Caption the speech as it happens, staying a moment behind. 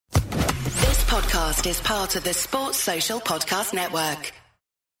podcast is part of the Sports Social Podcast Network.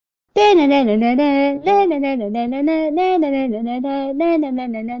 Hi,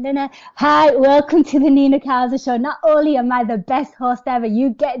 welcome to the Nina Kauser Show. Not only am I the best host ever,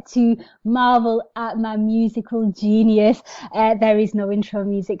 you get to marvel at my musical genius. There is no intro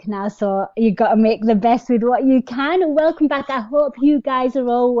music now, so you got to make the best with what you can. Welcome back. I hope you guys are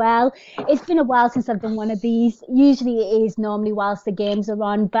all well. It's been a while since I've done one of these. Usually it is normally whilst the games are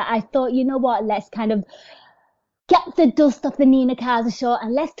on, but I thought, you know what, let's kind of get the dust off the Nina Kauser Show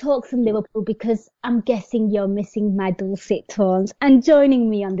and let's talk some Liverpool, because I'm guessing you're missing my dulcet tones. And joining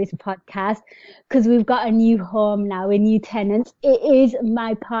me on this podcast, because we've got a new home now, a new tenant, it is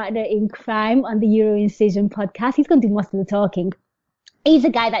my partner in crime on the Euro Incision podcast. He's going to do most of the talking. He's a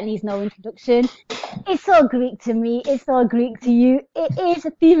guy that needs no introduction. It's all Greek to me. It's all Greek to you. It is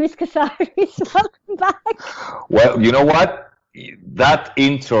Themis Kessaris. Welcome back. Well, you know what? That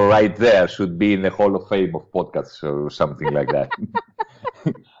intro right there should be in the Hall of Fame of podcasts or something like that.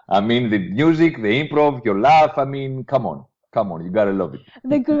 I mean, the music, the improv, your laugh. I mean, come on, you gotta love it.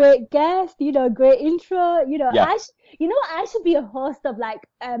 The great guest, great intro. Yeah. I should be a host of like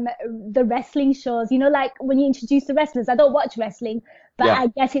the wrestling shows. Like when you introduce the wrestlers. I don't watch wrestling, but Yeah. I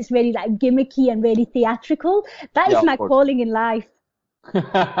guess it's really like gimmicky and really theatrical. That is my calling in life.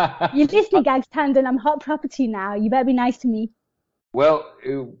 You're listening, Gags Tandon. I'm hot property now. You better be nice to me. Well,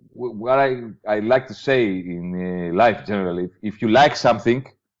 what I like to say in life generally, if you like something,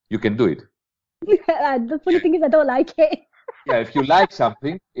 you can do it. The funny thing is I don't like it. Yeah, if you like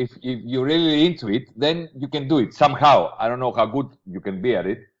something, if you're really into it, then you can do it somehow. I don't know how good you can be at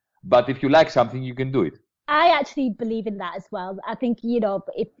it, but if you like something, you can do it. I actually believe in that as well. I think,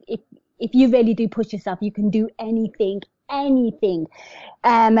 if you really do push yourself, you can do anything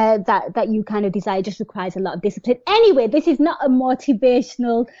that you kind of desire. Just requires a lot of discipline. Anyway, this is not a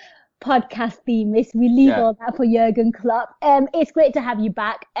motivational podcast, Themis. We leave all that for Jurgen Klopp. It's great to have you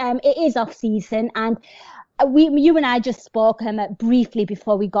back. It is off season, and you and I just spoke briefly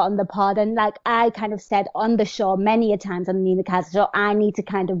before we got on the pod, and like I kind of said on the show many a times on the Nina Kauser Show, I need to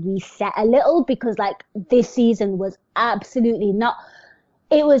kind of reset a little, because like this season was absolutely not.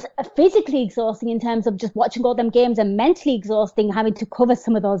 It was physically exhausting in terms of just watching all them games, and mentally exhausting having to cover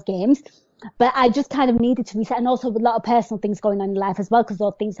some of those games. But I just kind of needed to reset, and also with a lot of personal things going on in life as well, because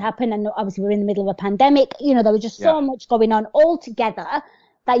those things happen. And obviously we're in the middle of a pandemic. There was just so much going on all together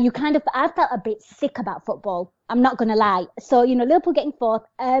that I felt a bit sick about football. I'm not going to lie. So, Liverpool getting fourth,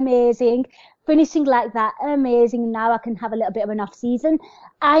 amazing. Finishing like that, amazing. Now I can have a little bit of an off season.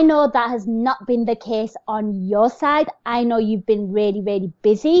 I know that has not been the case on your side. I know you've been really, really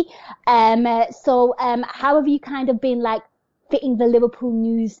busy. So how have you kind of been like fitting the Liverpool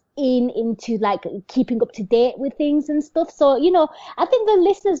news into like keeping up to date with things and stuff? So, I think the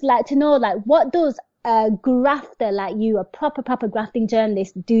listeners like to know, like, what does a grafter like you, a proper grafting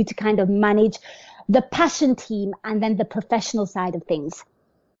journalist, do to kind of manage the passion team and then the professional side of things?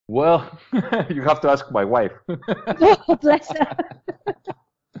 Well, you have to ask my wife. Oh, bless her.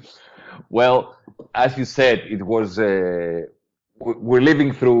 Well, as you said, it was we're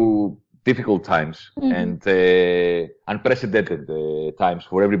living through difficult times and unprecedented times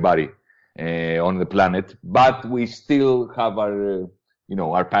for everybody on the planet. But we still have our,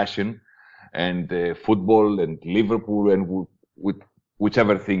 our passion and football and Liverpool, and with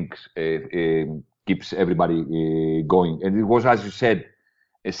whichever thing keeps everybody going. And it was, as you said,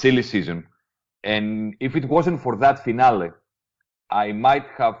 a silly season. And if it wasn't for that finale, I might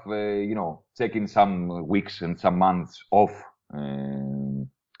have, taken some weeks and some months off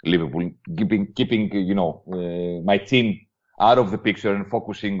Liverpool, keeping my team out of the picture and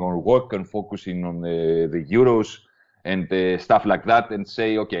focusing on work and focusing on the Euros and stuff like that, and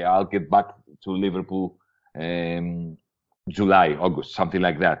say, okay, I'll get back to Liverpool July, August, something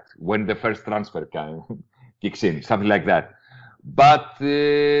like that, when the first transfer kicks in, something like that. But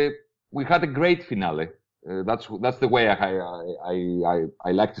we had a great finale. That's the way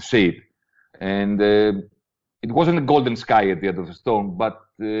I like to say it. And it wasn't a golden sky at the end of the storm, but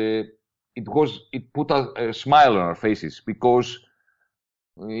it put a smile on our faces, because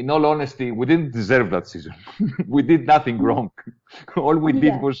in all honesty, we didn't deserve that season. We did nothing wrong. All we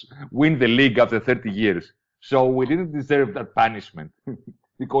did was win the league after 30 years. So we didn't deserve that punishment,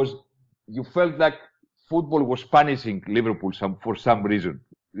 because you felt like football was punishing Liverpool for some reason.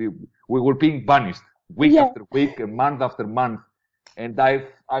 We were being punished week after week and month after month. And I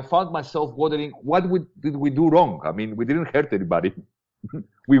found myself wondering, what did we do wrong? I mean, we didn't hurt anybody.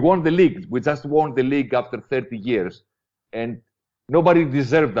 We won the league. We just won the league after 30 years. And nobody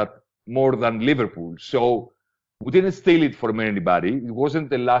deserved that more than Liverpool. So we didn't steal it from anybody. It wasn't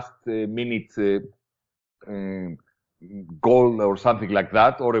the last minute goal or something like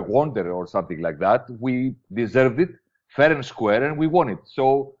that, or a wonder or something like that. We deserved it, fair and square, and we won it.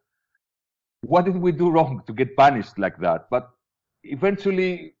 So what did we do wrong to get punished like that? But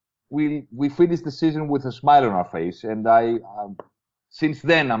eventually, we finished the season with a smile on our face, and since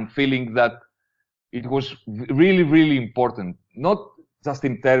then I'm feeling that it was really, really important, not just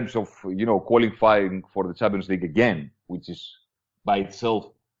in terms of qualifying for the Champions League again, which is by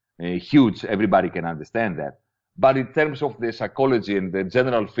itself huge. Everybody can understand that. But in terms of the psychology and the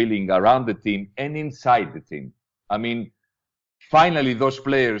general feeling around the team and inside the team, I mean, finally those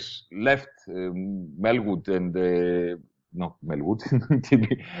players left Melwood and not Melwood,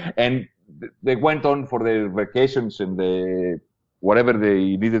 and they went on for their vacations and whatever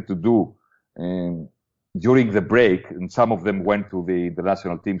they needed to do during the break. And some of them went to the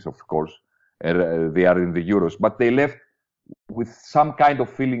international teams, of course. They are in the Euros, but they left with some kind of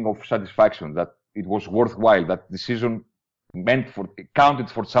feeling of satisfaction that it was worthwhile, that decision counted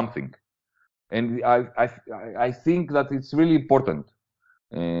for something. And I think that it's really important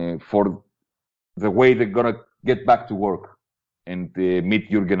for the way they're gonna get back to work and meet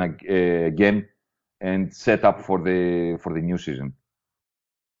Jurgen again and set up for the new season.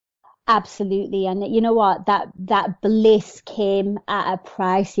 Absolutely. And you know what, that bliss came at a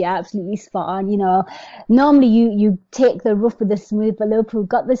price. You're absolutely spot on. Normally you take the rough with the smooth, but Liverpool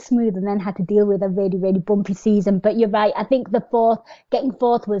got the smooth and then had to deal with a really, really bumpy season. But you're right, I think getting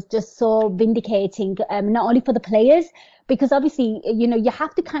fourth was just so vindicating, not only for the players, because obviously you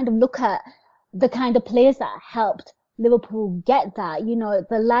have to kind of look at the kind of players that helped Liverpool get that.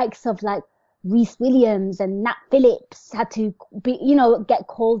 The likes of like Reece Williams and Nat Phillips had to be, get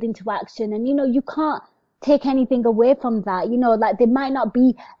called into action. And, you can't take anything away from that. Like they might not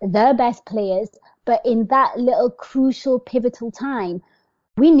be their best players, but in that little crucial, pivotal time,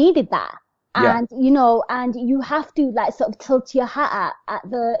 we needed that. Yeah. And, and you have to like sort of tilt your hat at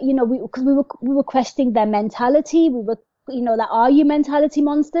the, because we were questioning their mentality. We were, like, are you mentality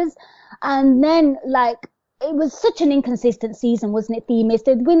monsters? And then like, it was such an inconsistent season, wasn't it, Themis?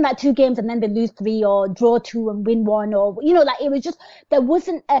 They'd win like 2 games and then they'd lose 3 or draw 2 and win 1, or, like it was just, there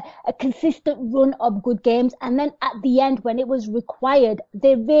wasn't a consistent run of good games. And then at the end, when it was required,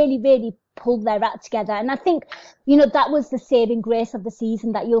 they really, really pulled their act together. And I think, that was the saving grace of the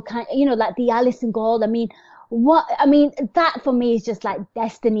season, that you'll kind of, like the Alisson goal. That for me is just like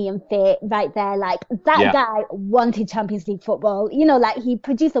destiny and fate right there. Like that guy wanted Champions League football. Like he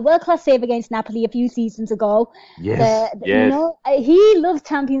produced a world-class save against Napoli a few seasons ago. Yes. He loves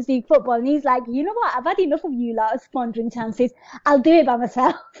Champions League football, and he's like, you know what? I've had enough of you lot squandering chances. I'll do it by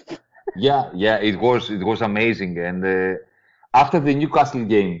myself. Yeah. It was amazing. And after the Newcastle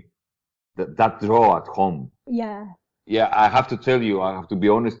game, that draw at home. Yeah. Yeah, I have to tell you, I have to be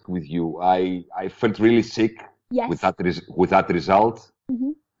honest with you. I felt really sick with that result,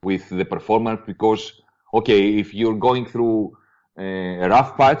 with the performance, because, okay, if you're going through a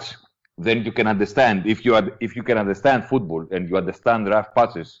rough patch, then you can understand. If you can understand football and you understand rough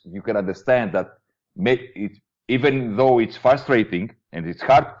patches, you can understand that even though it's frustrating and it's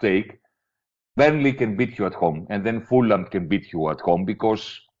hard to take, Burnley can beat you at home, and then Fulham can beat you at home,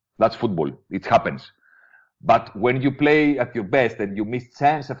 because that's football. It happens. But when you play at your best and you miss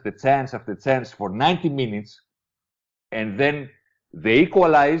chance after chance after chance for 90 minutes, and then they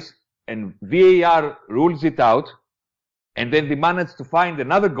equalize and VAR rules it out, and then they manage to find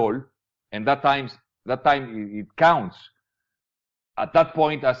another goal, and that time it counts. At that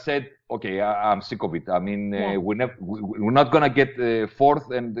point, I said, okay, I'm sick of it. I mean, we're not gonna get fourth,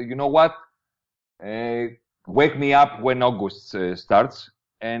 and you know what? Wake me up when August starts.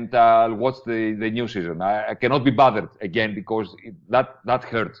 And I'll watch the new season. I cannot be bothered again, because that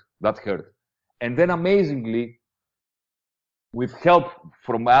hurt. That hurt. And then amazingly, with help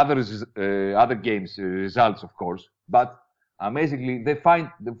from other games, results of course, but amazingly they find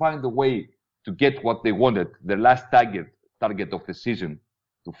a way to get what they wanted. Their last target of the season,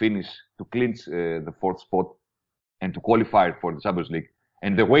 to clinch the 4th spot and to qualify for the Champions League.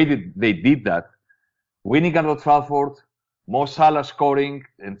 And the way that they did that, winning at Old Trafford, Mo Salah scoring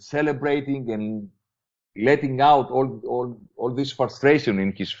and celebrating and letting out all this frustration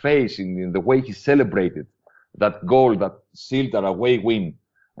in his face, in the way he celebrated that goal that sealed our away win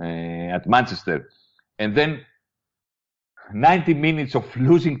at Manchester. And then 90 minutes of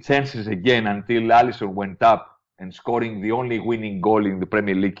losing chances again until Alisson went up and scoring the only winning goal in the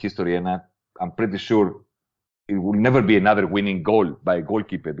Premier League history. And I'm pretty sure it will never be another winning goal by a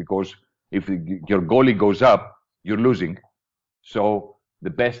goalkeeper, because if your goalie goes up, you're losing. So the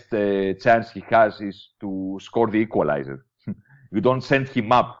best chance he has is to score the equalizer. You don't send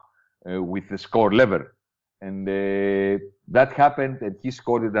him up with the score lever. And that happened, and he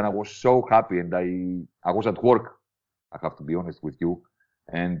scored it, and I was so happy. And I was at work, I have to be honest with you.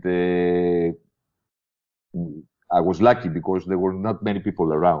 And I was lucky because there were not many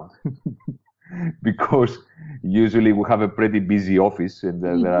people around. Because usually we have a pretty busy office, and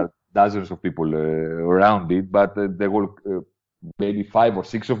there are dozens of people around it, but there were maybe 5 or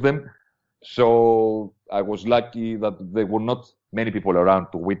 6 of them. So I was lucky that there were not many people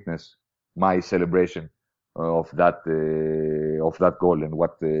around to witness my celebration of that goal and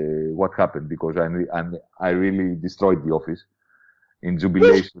what happened, because I really destroyed the office in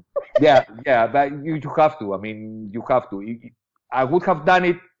jubilation. yeah, but you have to. I mean, you have to. I would have done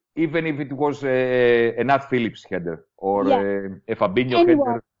it even if it was a Nat Phillips header or a Fabinho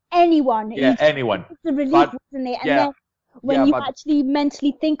header. Anyone. Yeah, anyone. It's a relief, wasn't it? And then when you actually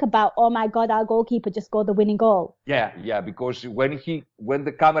mentally think about, oh my God, our goalkeeper just scored the winning goal. Yeah, because when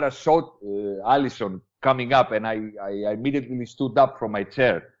the camera showed Alisson coming up, and I immediately stood up from my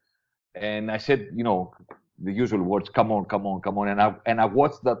chair, and I said, the usual words, come on, and I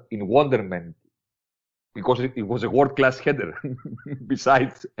watched that in wonderment, because it was a world-class header.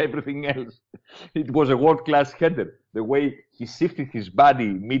 Besides everything else, it was a world-class header. The way he shifted his body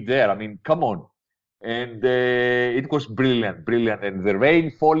mid-air, I mean, come on. And it was brilliant. And the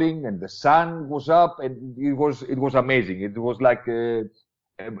rain falling, and the sun was up, and it was amazing. It was like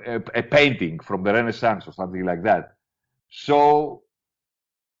a painting from the Renaissance or something like that. So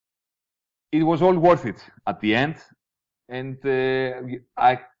it was all worth it at the end. And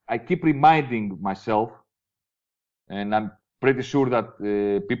I keep reminding myself, and I'm pretty sure that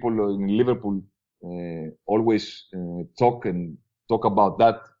people in Liverpool always talk about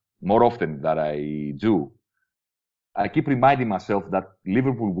that more often than I do. I keep reminding myself that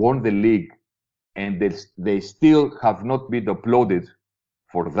Liverpool won the league, and they still have not been applauded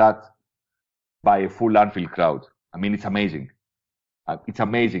for that by a full Anfield crowd. I mean, it's amazing. It's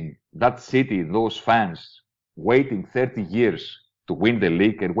amazing. That city, those fans, waiting 30 years to win the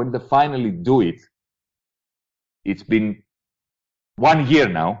league, and when they finally do it, it's been 1 year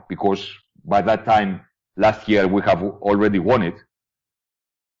now, because by that time, last year, we have already won it.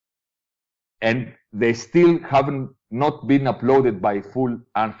 And they still haven't not been applauded by a full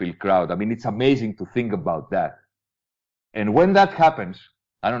Anfield crowd. I mean, it's amazing to think about that. And when that happens,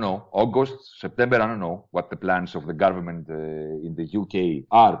 I don't know, August, September, I don't know what the plans of the government in the UK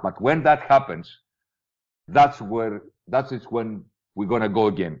are. But when that happens, that's when we're going to go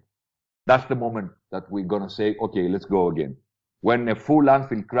again. That's the moment that we're going to say, okay, let's go again. When a full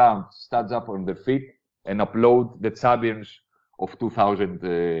Anfield crowd stands up on their feet and applaud the champions of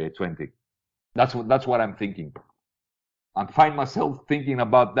 2020. That's what I'm thinking. I find myself thinking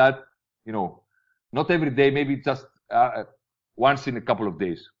about that, not every day, maybe just once in a couple of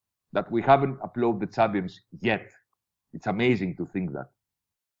days, that we haven't applauded the champions yet. It's amazing to think that.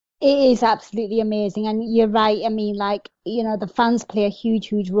 It is absolutely amazing. And you're right. I mean, the fans play a huge,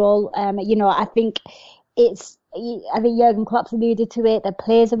 huge role. I think Jurgen Klopp's alluded to it. The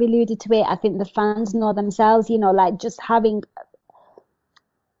players have alluded to it. I think the fans know themselves, just having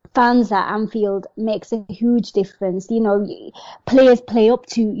fans at Anfield makes a huge difference. Players play up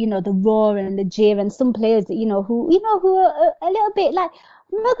to, the roar and the jeer, and some players, who are a little bit like,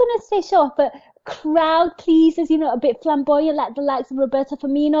 I'm not going to say show off, but crowd pleasers, a bit flamboyant, like the likes of Roberto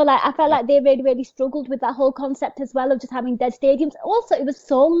Firmino. Like, I felt like they really, really struggled with that whole concept as well of just having dead stadiums. Also, it was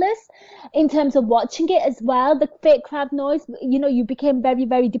soulless in terms of watching it as well. The fake crowd noise, you became very,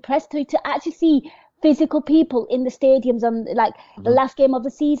 very depressed to actually see physical people in the stadiums on the last game of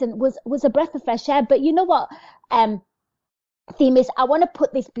the season was a breath of fresh air. But you know what, Themis, I want to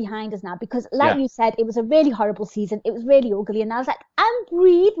put this behind us now, because you said, it was a really horrible season. It was really ugly. And I was like, and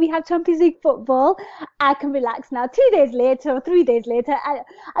breathe. We have Champions League football. I can relax now. 2 days later or 3 days later, I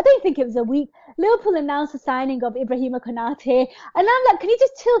don't think it was a week, Liverpool announced the signing of Ibrahima Konate. And I'm like, can you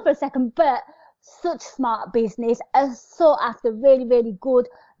just chill for a second? But such smart business, sought after, really, really good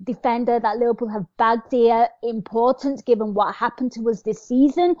defender that Liverpool have bagged their importance given what happened to us this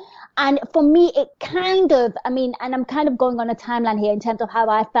season. And for me, it kind of, and I'm kind of going on a timeline here in terms of how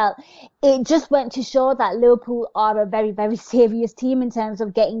I felt. It just went to show that Liverpool are a very, very serious team in terms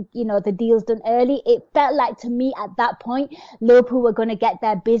of getting, the deals done early. It felt like to me at that point, Liverpool were going to get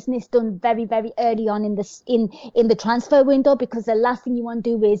their business done very, very early on in the transfer window, because the last thing you want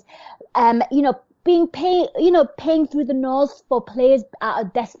to do is, paying through the nose for players out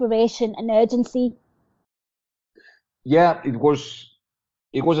of desperation and urgency. Yeah, it was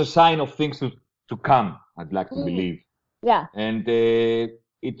a sign of things to come, I'd like to believe. Yeah. And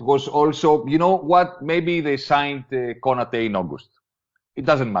it was also, you know what? Maybe they signed Konate in August. It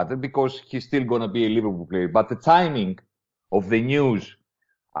doesn't matter because he's still going to be a Liverpool player. But the timing of the news,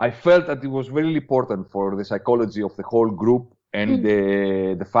 I felt that it was very important for the psychology of the whole group and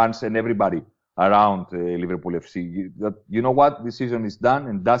the fans and everybody around Liverpool FC. That, you know what? The season is done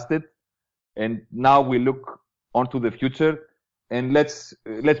and dusted. And now we look onto the future and let's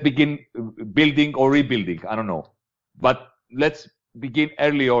begin building or rebuilding. I don't know. But let's begin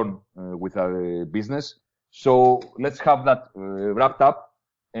early on with our business. So let's have that wrapped up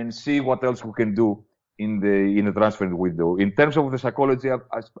and see what else we can do in the transfer window. In terms of the psychology,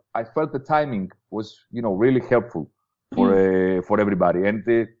 I felt the timing was, you know, really helpful for everybody, and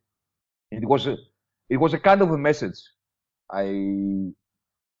it was a kind of a message. I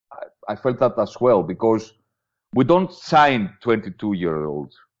felt that as well because we don't sign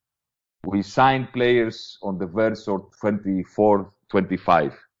 22-year-olds. We sign players on the verge of 24,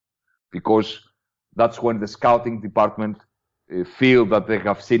 25, because that's when the scouting department feel that they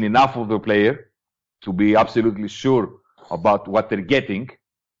have seen enough of the player to be absolutely sure about what they're getting.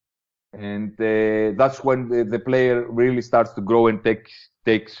 And that's when the player really starts to grow and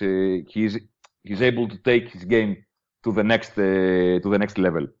he's able to take his game to the next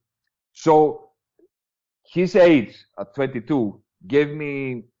level. So his age at 22 gave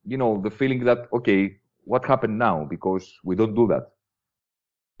me, you know, the feeling that, okay, what happened now? Because we don't do that.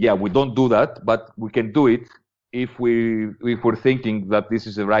 Yeah, we don't do that, but we can do it if we're thinking that this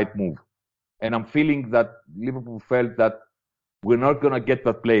is the right move. And I'm feeling that Liverpool felt that we're not going to get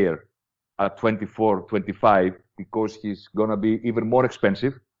that player at 24, 25 because he's going to be even more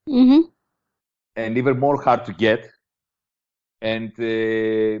expensive and even more hard to get. And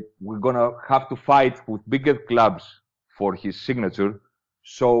we're going to have to fight with bigger clubs for his signature.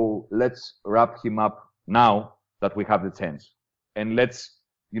 So let's wrap him up now that we have the chance. And let's,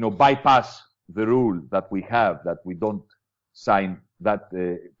 you know, bypass the rule that we have that we don't sign that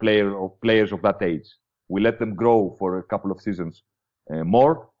players of that age. We let them grow for a couple of seasons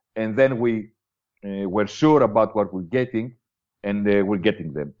more. And then we're sure about what we're getting and we're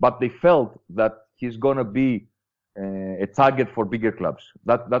getting them. But they felt that he's going to be a target for bigger clubs.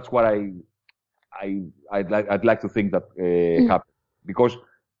 That's what I'd like to think that happened, because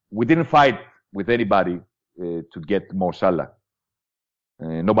we didn't fight with anybody to get Mo Salah.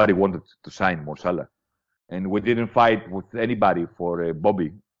 Nobody wanted to sign Mo Salah, and we didn't fight with anybody for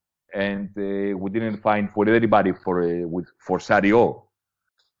Bobby, and we didn't fight for anybody for Sadio,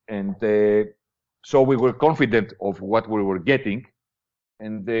 and so we were confident of what we were getting,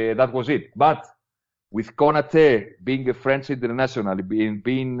 and that was it. But with Konate being a French international, being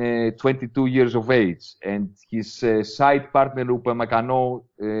 22 years of age, and his side partner Upamecano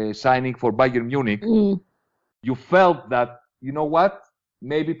signing for Bayern Munich, you felt that, you know what,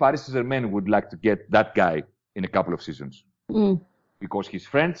 maybe Paris Saint-Germain would like to get that guy in a couple of seasons. Because he's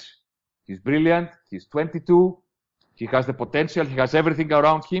French, he's brilliant, he's 22, he has the potential, he has everything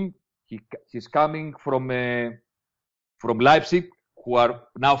around him. He's coming from Leipzig, who are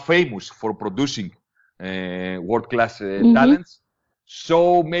now famous for producing world-class talents.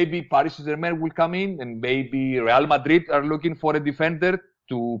 So maybe Paris Saint-Germain will come in, and maybe Real Madrid are looking for a defender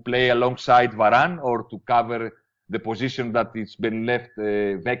to play alongside Varane or to cover the position that it's been left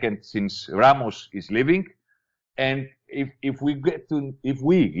vacant since Ramos is leaving. And if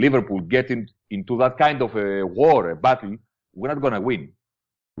we Liverpool get into that kind of a war, a battle, we're not going to win.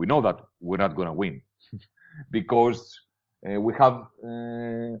 We know that we're not going to win because we have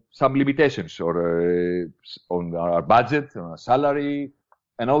some limitations on our budget, on our salary,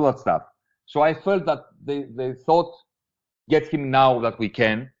 and all that stuff. So I felt that they thought, get him now that we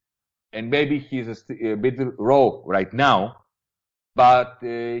can, and maybe he's a bit raw right now, but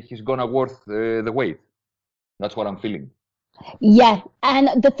he's gonna worth the wait. That's what I'm feeling. Yeah,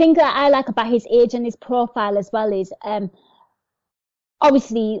 and the thing that I like about his age and his profile as well is,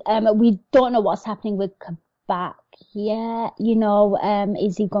 obviously, we don't know what's happening with Kabak. Yeah, you know,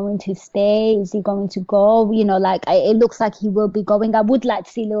 is he going to stay? Is he going to go? You know, like it looks like he will be going. I would like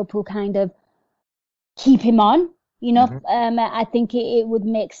to see Liverpool kind of keep him on. You know, I think it would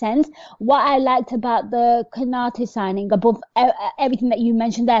make sense. What I liked about the Konate signing, above everything that you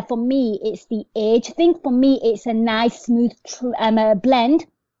mentioned there, for me, it's the age thing. For me, it's a nice, smooth blend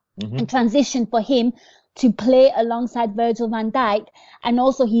and transition for him to play alongside Virgil van Dijk. And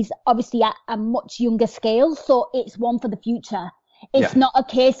also, he's obviously at a much younger scale, so it's one for the future. It's not a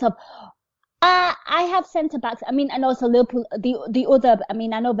case of, I have centre-backs. I mean, and also Liverpool, the other, I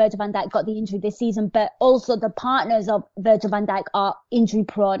mean, I know Virgil van Dijk got the injury this season, but also the partners of Virgil van Dijk are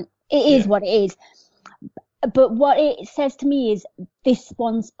injury-prone. It is what it is. But what it says to me is this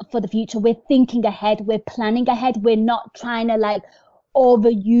one's for the future. We're thinking ahead. We're planning ahead. We're not trying to like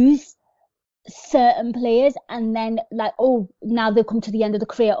overuse certain players and then like, oh, now they've come to the end of the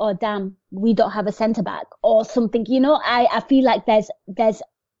career. Oh, damn, we don't have a centre back or something. You know, I feel like there's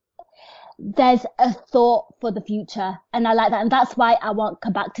a thought for the future, and I like that, and that's why I want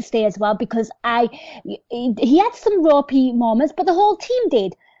Kabak to stay as well, because he had some ropey moments, but the whole team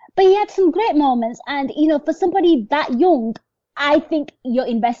did. But he had some great moments, and you know, for somebody that young, I think you're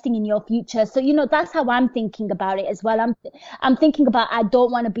investing in your future. So you know, that's how I'm thinking about it as well. I'm thinking about, I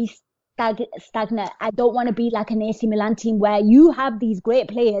don't want to be stagnant. I don't want to be like an AC Milan team where you have these great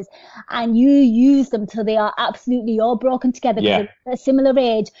players and you use them till they are absolutely all broken together because they're a similar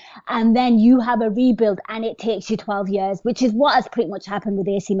age, and then you have a rebuild and it takes you 12 years, which is what has pretty much happened with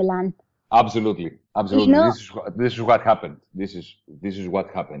AC Milan. Absolutely. You know? This is what happened. This is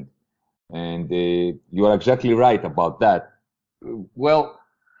what happened, and you are exactly right about that. Well,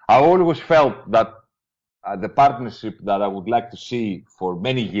 I always felt that the partnership that I would like to see for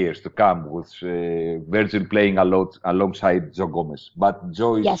many years to come was Virgil playing alongside Joe Gomez. But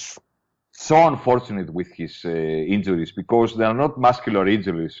Joe is so unfortunate with his injuries, because they are not muscular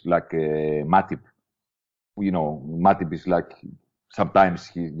injuries like Matip. You know, Matip is like, sometimes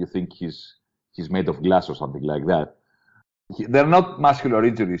you think he's made of glass or something like that. They're not muscular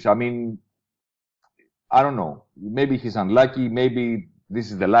injuries. I mean, I don't know. Maybe he's unlucky. Maybe this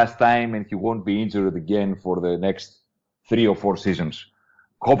is the last time and he won't be injured again for the next 3 or 4 seasons,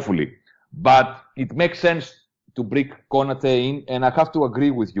 hopefully. But it makes sense to bring Konate in, and I have to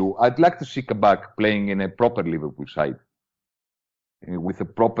agree with you. I'd like to see Kabak playing in a proper Liverpool side, with a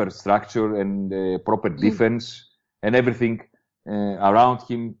proper structure and proper defense and everything around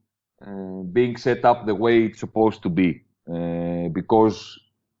him being set up the way it's supposed to be. Because,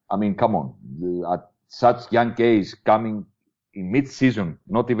 I mean, come on, at such young age, coming in mid-season,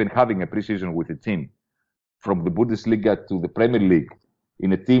 not even having a pre-season with a team, from the Bundesliga to the Premier League,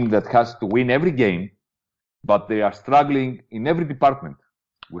 in a team that has to win every game, but they are struggling in every department.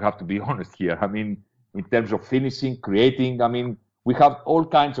 We have to be honest here. I mean, in terms of finishing, creating, I mean, we have all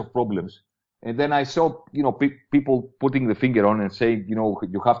kinds of problems. And then I saw, you know, people putting the finger on and saying, you know,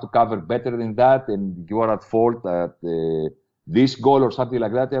 you have to cover better than that, and you are at fault at this goal or something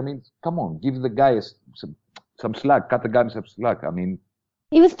like that. I mean, come on, give the guy some slack, cut the guy some slack. I mean,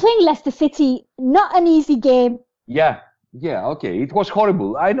 he was playing Leicester City, not an easy game. Yeah, okay. It was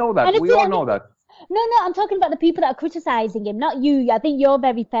horrible. I know that. We all know that. No, I'm talking about the people that are criticising him, not you. I think you're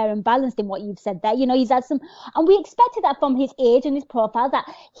very fair and balanced in what you've said there. You know, he's had some, and we expected that from his age and his profile, that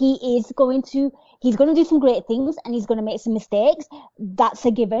he's going to do some great things and he's going to make some mistakes. That's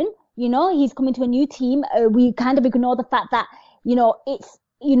a given. You know, he's coming to a new team. We kind of ignore the fact that, you know, it's,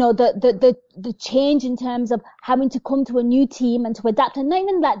 you know, the change in terms of having to come to a new team and to adapt, and not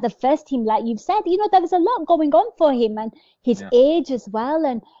even like the first team, like you've said, you know, there was a lot going on for him, and his age as well,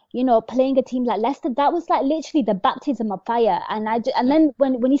 and you know, playing a team like Leicester, that was like literally the baptism of fire. And then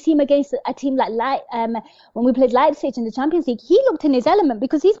when you see him against a team like when we played Leipzig in the Champions League, he looked in his element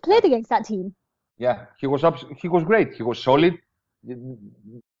because he's played against that team. Yeah, he was great. He was solid,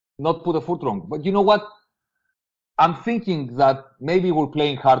 not put a foot wrong. But you know what? I'm thinking that maybe we're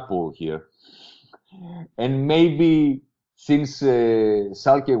playing hardball here. And maybe since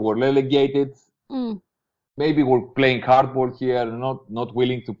Schalke were relegated, maybe we're playing hardball here, not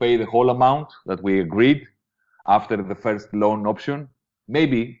willing to pay the whole amount that we agreed after the first loan option.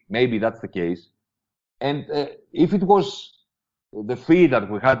 Maybe that's the case. And if it was the fee that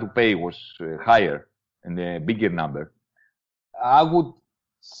we had to pay was higher and a bigger number, I would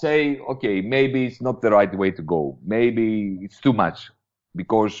say, okay, maybe it's not the right way to go. Maybe it's too much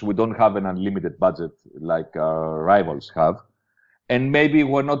because we don't have an unlimited budget like our rivals have. And maybe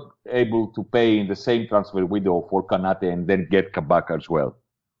we're not able to pay in the same transfer window for Konate and then get Kabak as well.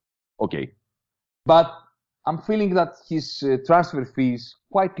 Okay. But I'm feeling that his transfer fee is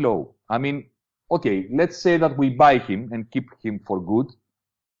quite low. I mean, okay, let's say that we buy him and keep him for good.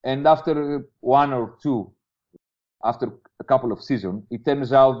 And after one or two, after a couple of seasons, it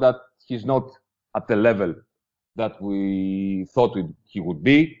turns out that he's not at the level that we thought he would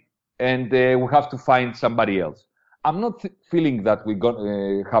be. And we have to find somebody else. I'm not feeling that we're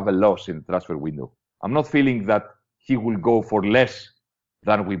going to have a loss in the transfer window. I'm not feeling that he will go for less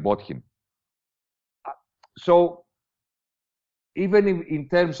than we bought him. So even in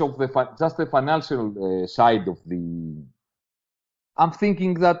terms of just the financial side of I'm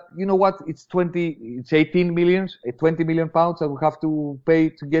thinking that, you know what, it's 18 million, 20 million pounds that we have to pay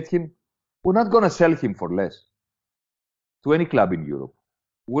to get him. We're not going to sell him for less to any club in Europe.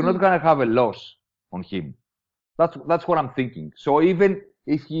 We're not going to have a loss on him. That's what I'm thinking. So even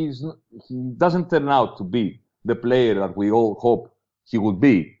if he doesn't turn out to be the player that we all hope he would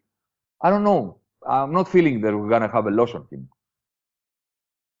be, I don't know. I'm not feeling that we're gonna have a loss on him.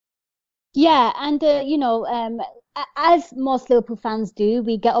 Yeah, and as most Liverpool fans do,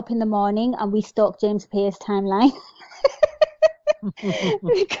 we get up in the morning and we stalk James Pearce timeline.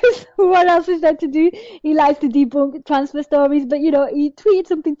 Because what else is there to do? He likes to debunk transfer stories, but he tweeted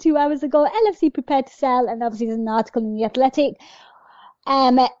something 2 hours ago. LFC prepared to sell, and obviously there's an article in The Athletic.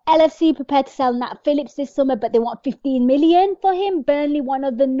 LFC prepared to sell Nat Phillips this summer, but they want 15 million for him. Burnley, one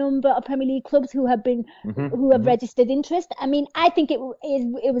of the number of Premier League clubs who have registered interest. I mean, I think it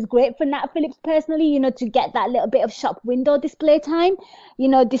was great for Nat Phillips personally, to get that little bit of shop window display time,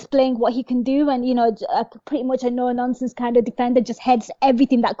 displaying what he can do, and pretty much a no-nonsense kind of defender, just heads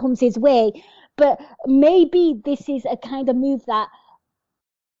everything that comes his way. But maybe this is a kind of move that,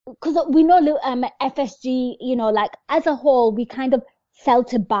 because we know FSG, like as a whole, we kind of sell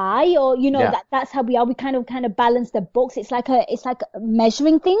to buy, or that's how we are. We kind of balance the books. It's like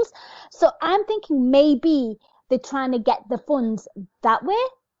measuring things. So I'm thinking maybe they're trying to get the funds that way.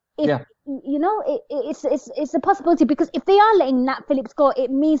 It's a possibility, because if they are letting Nat Phillips go, it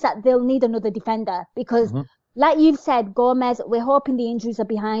means that they'll need another defender, because like you've said, Gomez, we're hoping the injuries are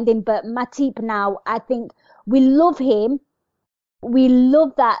behind him, but Matip now, I think we love him. We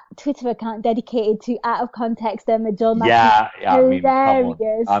love that Twitter account dedicated to out of context Joe Matip. Yeah,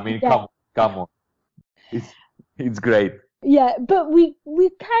 hilarious. Come on. It's great. Yeah, but we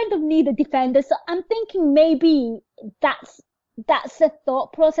kind of need a defender. So I'm thinking maybe that's a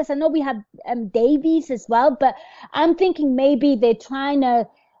thought process. I know we have Davies as well, but I'm thinking maybe they're trying to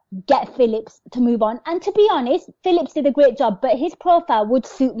get Phillips to move on. And to be honest, Phillips did a great job, but his profile would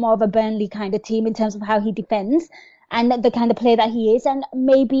suit more of a Burnley kind of team in terms of how he defends and the kind of player that he is. And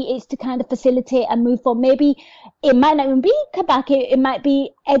maybe it's to kind of facilitate a move for, maybe it might not even be Kabak, it might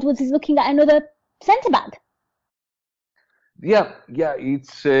be Edwards is looking at another centre-back. Yeah,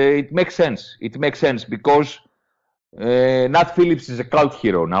 it makes sense. It makes sense because Nat Phillips is a cult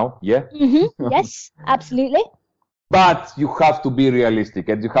hero now, yeah? Yes, absolutely. But you have to be realistic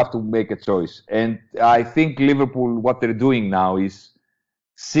and you have to make a choice. And I think Liverpool, what they're doing now is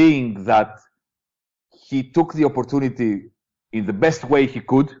seeing that he took the opportunity in the best way he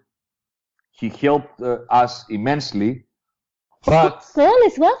could. He helped us immensely. But goal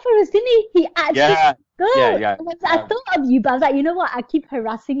as well for us, didn't he? He actually scored. Yeah. I thought of you, but I was like, you know what? I keep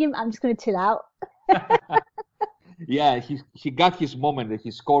harassing him. I'm just going to chill out. Yeah, he got his moment.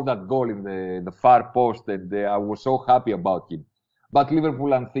 He scored that goal in the far post, and I was so happy about him. But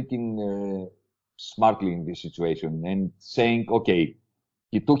Liverpool, I'm thinking smartly in this situation and saying, okay,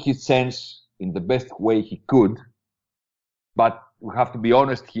 he took his chance in the best way he could, but we have to be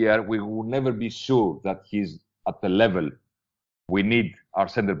honest here. We will never be sure that he's at the level we need our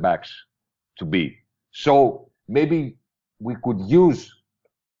center backs to be. So maybe we could use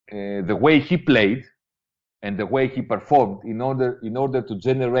the way he played and the way he performed in order to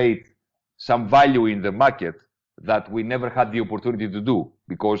generate some value in the market that we never had the opportunity to do.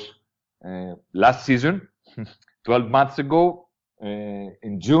 Because last season, 12 months ago,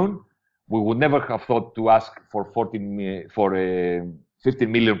 in June, we would never have thought to ask for 15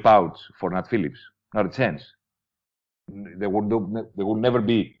 million pounds for Nat Phillips. Not a chance. There will never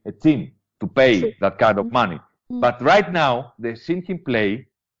be a team to pay that kind of money. But right now, they've seen him play.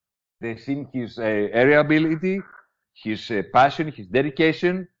 They've seen his area ability, his passion, his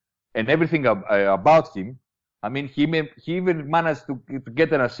dedication, and everything about him. I mean, he even managed to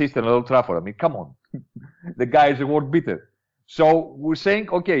get an assist at Old Trafford. I mean, come on. The guy is a world beater. So we're saying,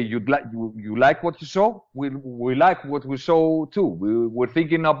 okay, you like what you saw? We like what we saw too. We're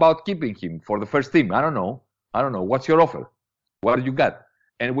thinking about keeping him for the first team. I don't know. What's your offer? What do you got?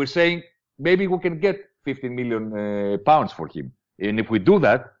 And we're saying maybe we can get 15 million pounds for him. And if we do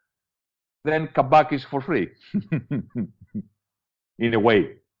that, then Kabak is for free. In a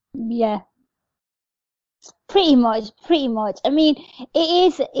way. Yeah. Pretty much. I mean,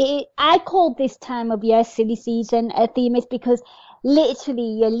 I call this time of year silly season, Themis, because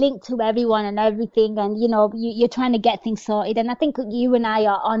literally you're linked to everyone and everything, and you're trying to get things sorted. And I think you and I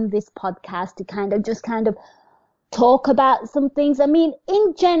are on this podcast to kind of talk about some things. I mean,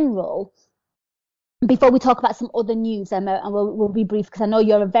 in general, before we talk about some other news, and we'll be brief, because I know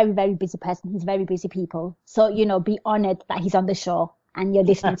you're a very, very busy person. He's very busy people. So, be honored that he's on the show and you're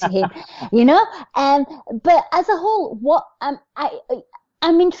listening to him, but as a whole, what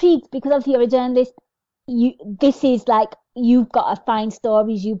I'm intrigued, because obviously you're a journalist. This is like, you've got to find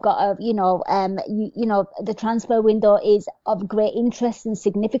stories. You've got to, the transfer window is of great interest and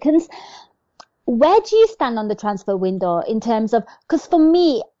significance. Where do you stand on the transfer window in terms of, because for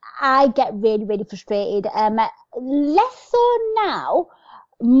me, I get really, really frustrated. Less so now,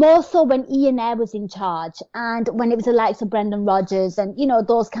 more so when Ian Ayre was in charge and when it was the likes of Brendan Rodgers and,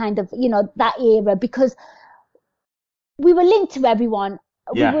 those kind of, that era, because we were linked to everyone.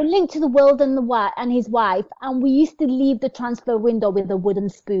 Yeah. We were linked to the world and his wife, and we used to leave the transfer window with a wooden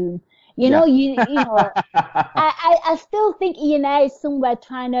spoon. I still think Ian Ayre is somewhere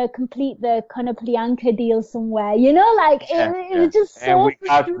trying to complete the Konoplyanka deal somewhere. It was just so and we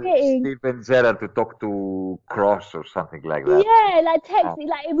frustrating. Had Steven Gerrard to talk to Cross or something like that. Yeah, like text,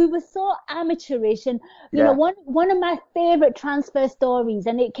 we were so amateurish, and one of my favorite transfer stories,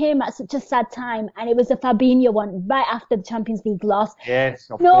 and it came at such a sad time, and it was the Fabinho one right after the Champions League loss. Yes,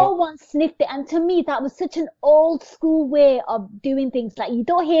 of no course. one sniffed it, and to me that was such an old school way of doing things. Like, you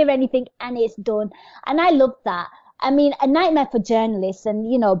don't hear anything and it's done, and I love that. I mean, a nightmare for journalists, and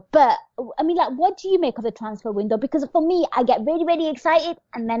but I mean, like, what do you make of the transfer window? Because for me, I get really, really excited,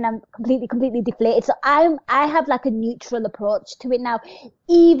 and then I'm completely deflated. So I have like a neutral approach to it now.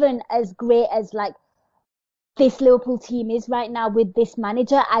 Even as great as like this Liverpool team is right now with this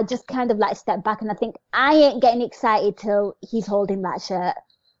manager, I just kind of like step back and I think I ain't getting excited till he's holding that shirt.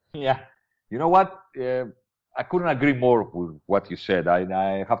 Yeah, you know what? I couldn't agree more with what you said.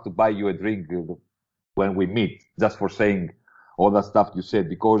 I have to buy you a drink when we meet, just for saying all that stuff you said,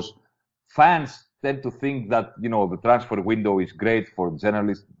 because fans tend to think that, the transfer window is great for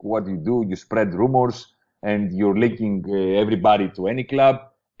journalists. What do? You spread rumors and you're linking everybody to any club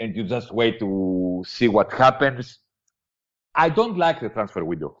and you just wait to see what happens. I don't like the transfer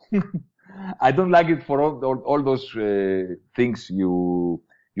window. I don't like it for all those things you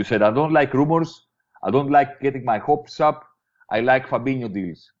said. I don't like rumors. I don't like getting my hopes up. I like Fabinho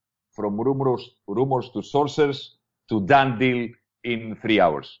deals. From rumors to sources to done deal in 3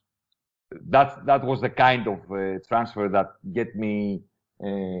 hours. That was the kind of transfer that get me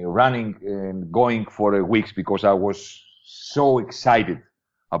running and going for weeks, because I was so excited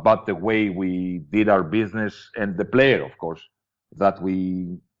about the way we did our business and the player, of course, that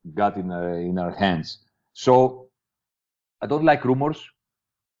we got in our hands. So I don't like rumors.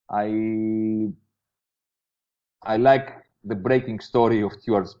 I like the breaking story of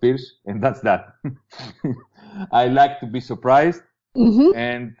Stuart Spears, and that's that. I like to be surprised,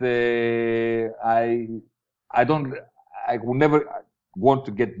 and I will never want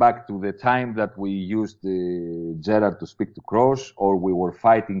to get back to the time that we used Gerrard to speak to Kroos, or we were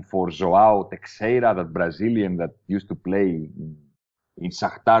fighting for Joao Teixeira, that Brazilian that used to play in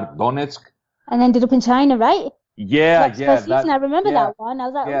Shakhtar Donetsk. And ended up in China, right? Yeah. I remember that one. I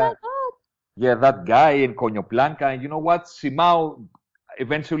was like, oh my God. Yeah, that guy in Konoplyanka. And you know what? Simao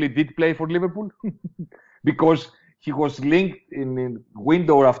eventually did play for Liverpool because he was linked in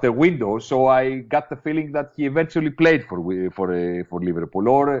window after window. So I got the feeling that he eventually played for Liverpool.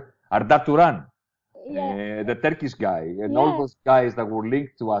 Or Arda Turan, the Turkish guy, and all those guys that were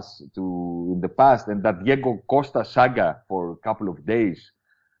linked to us in the past, and that Diego Costa saga for a couple of days.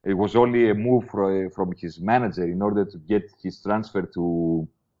 It was only a move from his manager in order to get his transfer to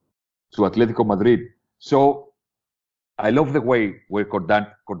Atletico Madrid. So I love the way we're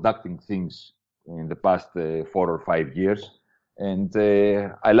conducting things in the past 4 or 5 years, and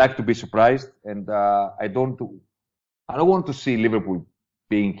I like to be surprised. And I don't want to see Liverpool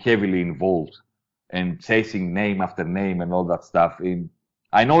being heavily involved and chasing name after name and all that stuff.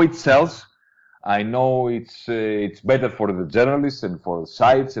 I know it sells. I know it's better for the journalists and for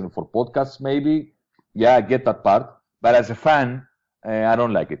sites and for podcasts, maybe. Yeah, I get that part. But as a fan, I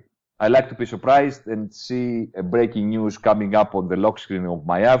don't like it. I like to be surprised and see a breaking news coming up on the lock screen of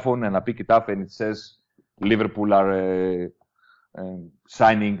my iPhone, and I pick it up and it says Liverpool are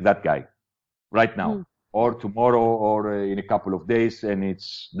signing that guy right now, or tomorrow, or in a couple of days, and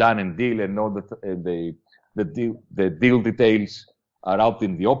it's done and deal, and all the deal details are out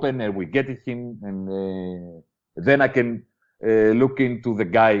in the open, and we get him, and then I can look into the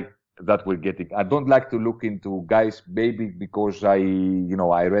guy that we're getting. I don't like to look into guys maybe because I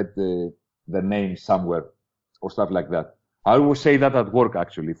read the name somewhere or stuff like that. I always say that at work,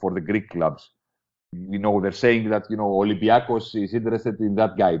 actually, for the Greek clubs. They're saying that, Olympiakos is interested in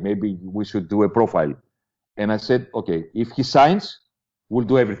that guy. Maybe we should do a profile. And I said, okay, if he signs, we'll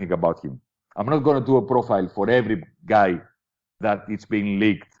do everything about him. I'm not going to do a profile for every guy that it's being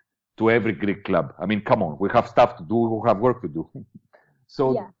leaked to every Greek club. I mean, come on, we have stuff to do, we have work to do.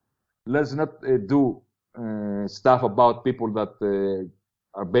 So let's not do stuff about people that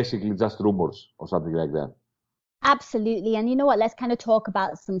are basically just rumors or something like that. Absolutely. And you know what? Let's kind of talk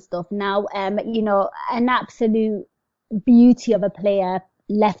about some stuff now. An absolute beauty of a player,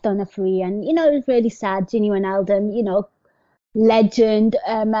 left on a free. And, you know, it was really sad. Gini Wijnaldum, you know, legend.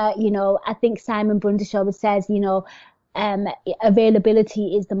 You know, I think Simon Brundishover says, you know,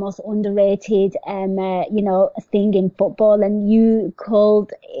 availability is the most underrated, you know, thing in football. And you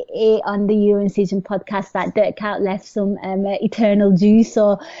called it on the Eurocision podcast that Dirk Kuyt left some eternal juice,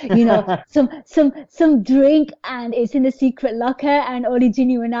 or, you know, some drink, and it's in the secret locker, and only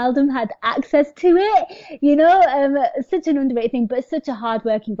Gini Wijnaldum had access to it. You know, such an underrated thing, but such a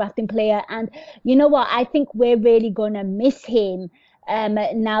hard-working, grafting player. And you know what? I think we're really gonna miss him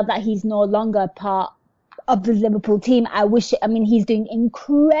now that he's no longer part of the Liverpool team. I mean, he's doing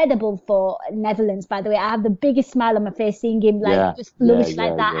incredible for Netherlands, by the way. I have the biggest smile on my face seeing him just flourish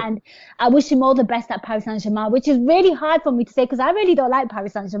like that. And I wish him all the best at Paris Saint-Germain, which is really hard for me to say because I really don't like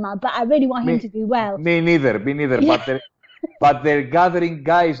Paris Saint-Germain, but I really want him to do well. Me neither. But they're gathering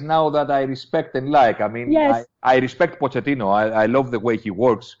guys now that I respect and like. I mean, I respect Pochettino. I love the way he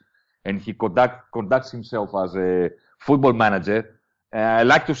works and he conducts himself as a football manager. I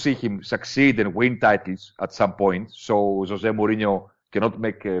like to see him succeed and win titles at some point. So Jose Mourinho cannot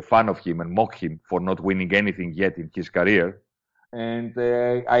make fun of him and mock him for not winning anything yet in his career. And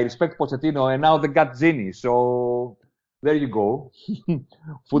I respect Pochettino, and now they got Gini. So there you go.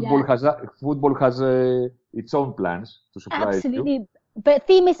 Football has its own plans to surprise you. But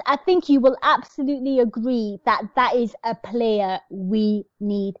Themis, I think you will absolutely agree that that is a player we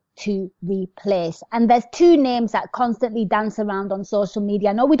need to replace. And there's two names that constantly dance around on social media.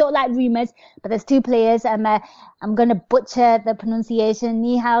 I know we don't like rumours, but there's two players. I'm going to butcher the pronunciation.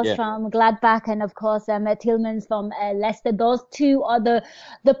 Niehaus from Gladbach, and of course Tielemans from Leicester. Those two are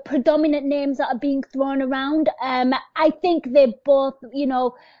the predominant names that are being thrown around. I think they're both, you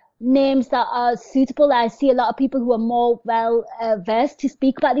know, names that are suitable. I see a lot of people who are more well versed to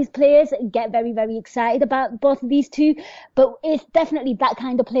speak about these players and get very, very excited about both of these two. But it's definitely that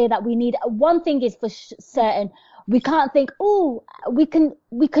kind of player that we need. One thing is for certain, we can't think, we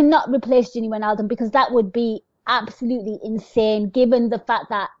cannot replace Gini Wijnaldum, because that would be absolutely insane given the fact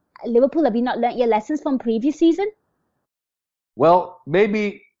that Liverpool, have you not learnt your lessons from previous season? Well,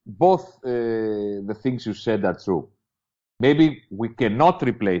 maybe both the things you said are true. Maybe we cannot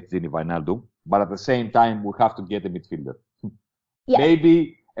replace Gini Wijnaldum, but at the same time, we have to get a midfielder.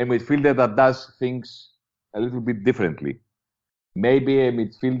 Maybe a midfielder that does things a little bit differently. Maybe a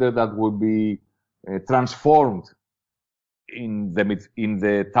midfielder that will be transformed in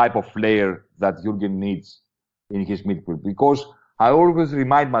the type of player that Jurgen needs in his midfield. Because I always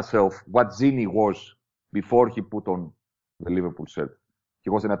remind myself what Gini was before he put on the Liverpool shirt.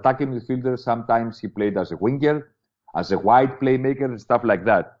 He was an attacking midfielder. Sometimes he played as a winger, as a wide playmaker and stuff like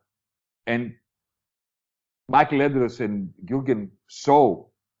that. And Michael Edwards and Jurgen saw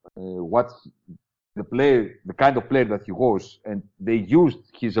what the kind of player that he was, and they used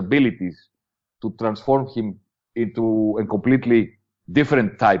his abilities to transform him into a completely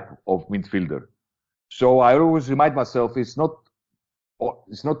different type of midfielder. So I always remind myself, it's not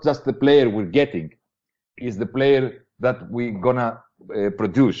just the player we're getting, it's the player that we're gonna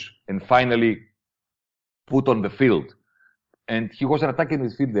produce and finally put on the field. And he was an attacking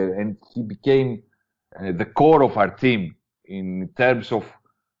midfielder, and he became the core of our team in terms of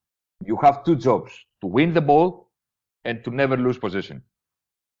you have two jobs: to win the ball and to never lose possession.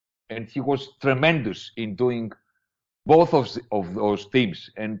 And he was tremendous in doing both of those things.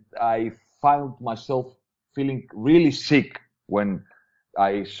 And I found myself feeling really sick when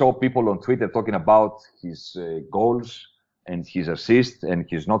I saw people on Twitter talking about his goals and his assists, and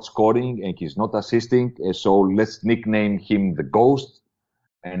he's not scoring and he's not assisting, so let's nickname him the Ghost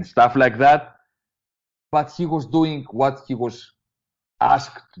and stuff like that. But he was doing what he was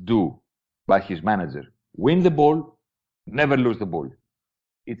asked to do by his manager: win the ball, never lose the ball.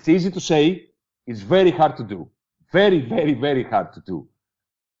 It's easy to say, it's very hard to do. Very, very, very hard to do.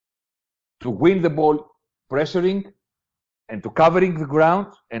 To win the ball, pressuring and to covering the ground,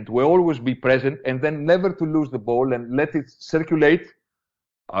 and to always be present, and then never to lose the ball and let it circulate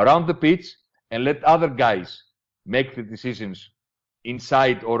around the pitch and let other guys make the decisions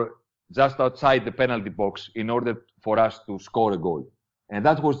inside or just outside the penalty box in order for us to score a goal. And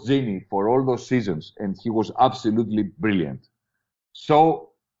that was Gini for all those seasons, and he was absolutely brilliant. So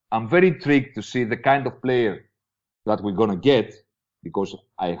I'm very intrigued to see the kind of player that we're going to get, because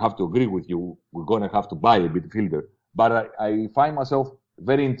I have to agree with you, we're going to have to buy a midfielder. But I find myself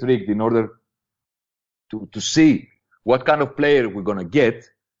very intrigued in order to see what kind of player we're going to get,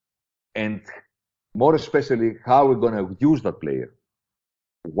 and more especially how we're going to use that player.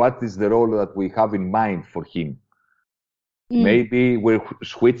 What is the role that we have in mind for him? Maybe we're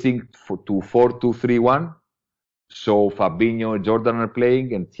switching to 4-2-3-1 So Fabinho and Jordan are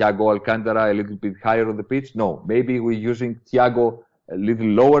playing and Thiago Alcantara a little bit higher on the pitch. No, maybe we're using Thiago a little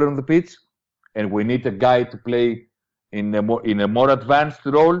lower on the pitch, and we need a guy to play in a more advanced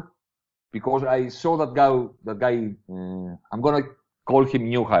role. Because I saw that guy. I'm gonna call him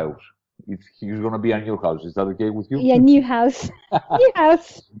Newhouse. He's gonna be a Newhouse. Is that okay with you? Yeah, Newhouse.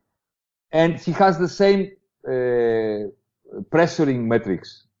 Newhouse. And he has the same pressuring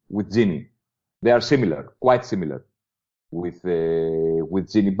metrics with Gini. They are similar, quite similar with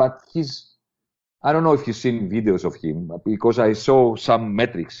Gini. But I don't know if you've seen videos of him, because I saw some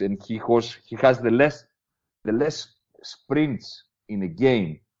metrics, and he has the less sprints in a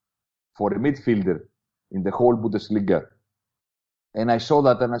game for a midfielder in the whole Bundesliga. And I saw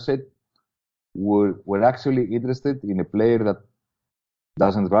that and I said, we're actually interested in a player that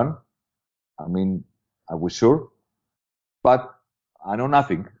doesn't run. I mean, I was sure, but I know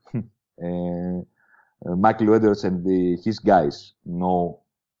nothing. Michael Edwards and his guys know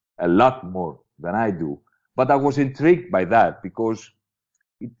a lot more than I do. But I was intrigued by that because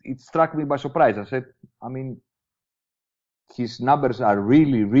it struck me by surprise. I said, I mean, his numbers are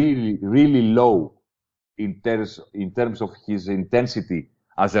really, really, really low in terms of his intensity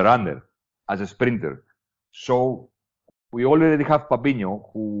as a runner, as a sprinter. So we already have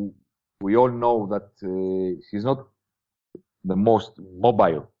Fabinho, who we all know that he's not the most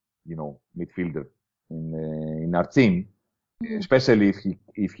mobile, midfielder in our team, especially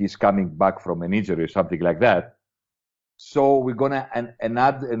if he's coming back from an injury or something like that. So we're gonna add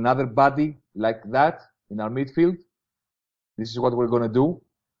another body like that in our midfield. This is what we're gonna do,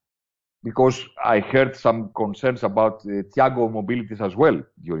 because I heard some concerns about Thiago mobilities as well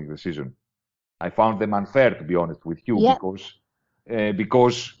during the season. I found them unfair, to be honest with you,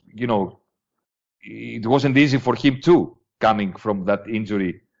 because it wasn't easy for him too, coming from that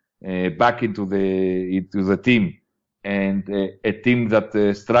injury back into the team, and a team that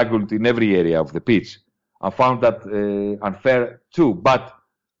struggled in every area of the pitch. I found that unfair too, but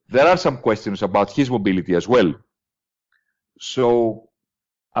there are some questions about his mobility as well. So,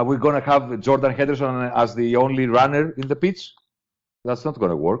 are we going to have Jordan Henderson as the only runner in the pitch? That's not going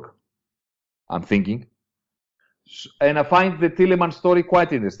to work, I'm thinking. And I find the Tielemans story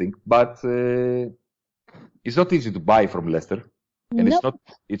quite interesting, but it's not easy to buy from Leicester, and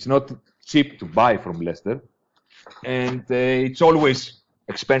it's not cheap to buy from Leicester, and it's always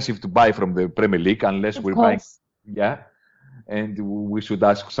expensive to buy from the Premier League unless we're buying. Yeah, and we should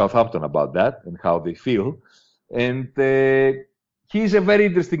ask Southampton about that and how they feel. And he's a very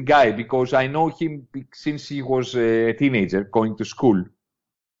interesting guy because I know him since he was a teenager going to school,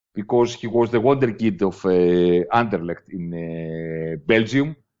 because he was the wonder kid of Anderlecht in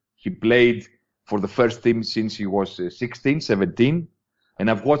Belgium. He played for the first team since he was 16, 17.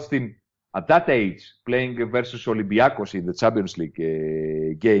 And I've watched him at that age playing versus Olympiacos in the Champions League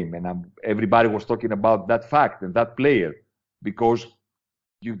game. And everybody was talking about that fact and that player, because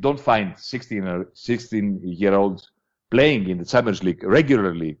you don't find 16-year-olds playing in the Champions League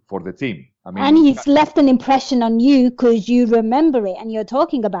regularly for the team. I mean, and he's left an impression on you because you remember it and you're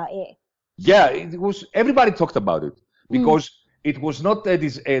talking about it. Yeah, everybody talked about it because it was not a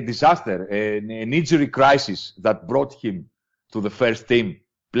disaster, an injury crisis that brought him to the first team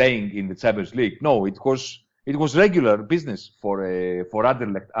playing in the Champions League. No, it was regular business for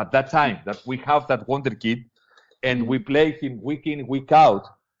Anderlecht at that time, that we have that wonder kid and we play him week in, week out.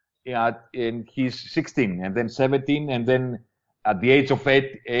 And he's 16 and then 17 and then at the age of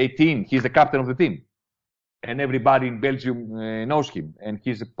 18 he's the captain of the team, and everybody in Belgium knows him, and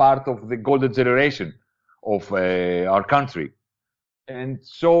he's a part of the golden generation of our country. And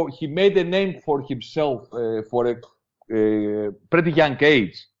so he made a name for himself for a pretty young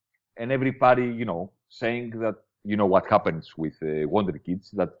age, and everybody saying that what happens with wonder kids,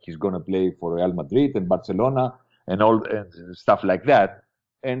 that he's going to play for Real Madrid and Barcelona and all and stuff like that.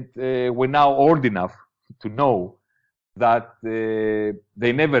 And we're now old enough to know that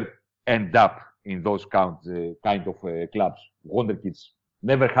they never end up in those kind of clubs. Wonder kids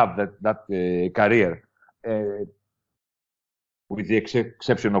never have that career, with the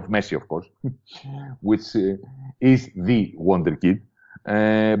exception of Messi, of course, which is the wonder kid.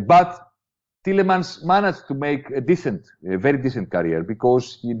 But Tielemans managed to make a very decent career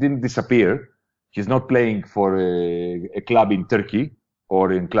because he didn't disappear. He's not playing for a club in Turkey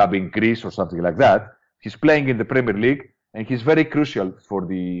or in club in Greece or something like that. He's playing in the Premier League, and he's very crucial for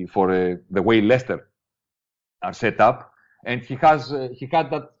the way Leicester are set up. And he had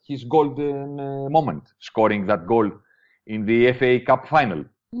his golden moment, scoring that goal in the FA Cup final.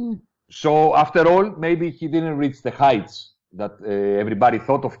 So after all, maybe he didn't reach the heights that everybody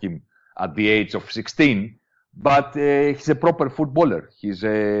thought of him at the age of 16, but he's a proper footballer. He's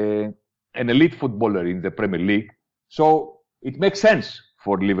an elite footballer in the Premier League. So it makes sense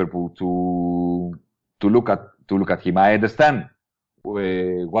for Liverpool to look at him. I understand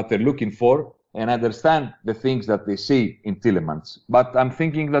what they're looking for, and I understand the things that they see in Tielemans. But I'm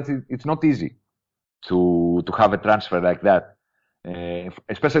thinking that it's not easy to have a transfer like that,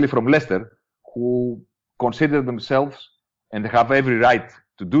 especially from Leicester, who consider themselves, and they have every right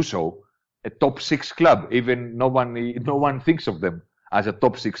to do so, a top 6 club. Even no one thinks of them as a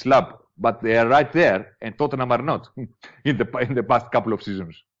top 6 club, but they are right there, and Tottenham are not in the past couple of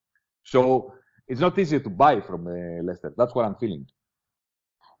seasons. So it's not easy to buy from Leicester. That's what I'm feeling.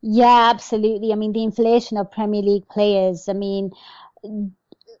 Yeah, absolutely. I mean, the inflation of Premier League players. I mean,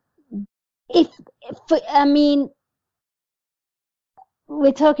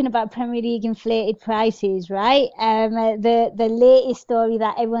 we're talking about Premier League inflated prices, right? The latest story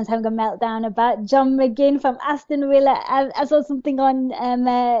that everyone's having a meltdown about, John McGinn from Aston Villa. I saw something on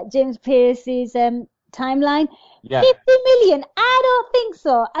James Pearce's timeline. Yeah. 50 million? I don't think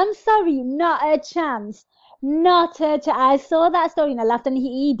so. I'm sorry, not a chance. Not a chance. I saw that story and I laughed, and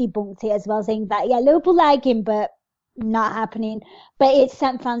he debunked it as well, saying that, yeah, Liverpool like him, but not happening. But it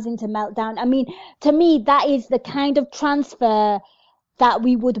sent fans into meltdown. I mean, to me, that is the kind of transfer that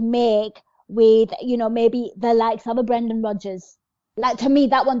we would make with, maybe the likes of a Brendan Rodgers. Like, to me,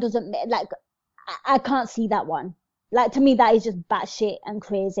 that one doesn't, like, I can't see that one. Like, to me, that is just batshit and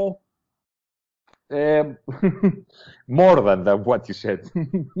crazy. More than what you said.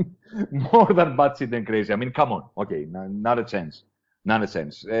 More than batshit and crazy. I mean, come on. Okay, not a chance. Not a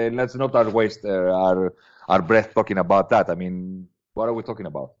chance. Let's not waste our breath talking about that. I mean, what are we talking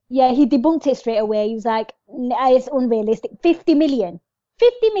about? Yeah, he debunked it straight away. He was like, it's unrealistic. 50 million.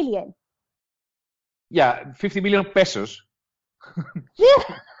 50 million. Yeah, 50 million pesos.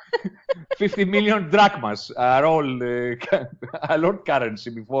 50 million drachmas are all currency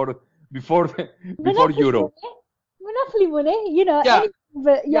before euro. Monopoly money, Yeah.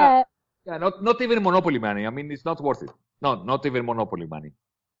 But yeah. Yeah, not even monopoly money. I mean, it's not worth it. No, not even monopoly money.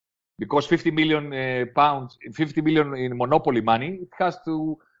 Because 50 million pounds, 50 million in monopoly money, it has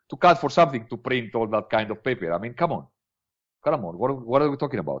to cut for something to print all that kind of paper. I mean, come on. What are we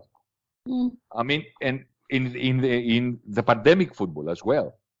talking about? I mean, and in the pandemic football as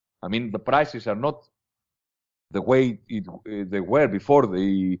well. I mean, the prices are not the way they were before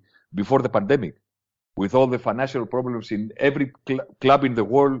the pandemic, with all the financial problems in every club in the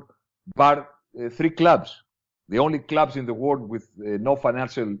world, bar 3 clubs. The only clubs in the world with no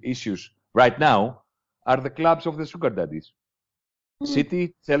financial issues right now are the clubs of the sugar daddies.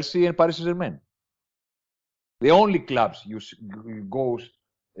 City, Chelsea, and Paris Saint-Germain. The only clubs you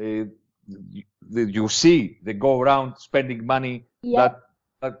see, they go around spending money that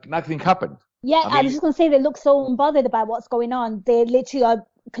nothing happened. Yeah, I was just going to say, they look so unbothered about what's going on. They literally are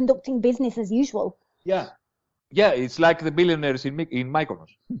conducting business as usual. Yeah. Yeah, it's like the billionaires in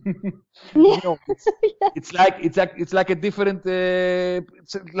Mykonos. It's like a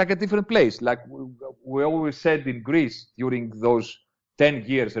different place. Like we always said in Greece during those 10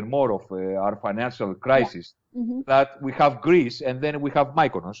 years and more of our financial crisis, that we have Greece and then we have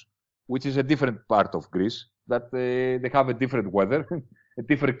Mykonos, which is a different part of Greece, that they have a different weather, a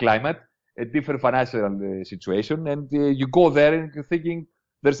different climate, a different financial situation, and you go there and you're thinking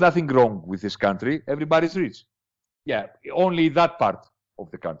there's nothing wrong with this country, everybody's rich. Yeah, only that part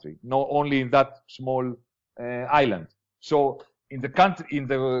of the country, not only in that small island. So in the country, in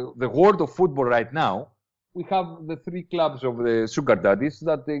the world of football right now, we have the 3 clubs of the sugar daddies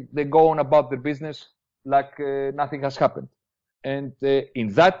that they go on about their business like nothing has happened. And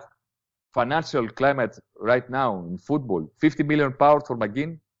in that financial climate right now in football, 50 million pounds for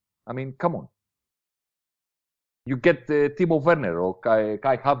McGinn, I mean, come on. You get Timo Werner or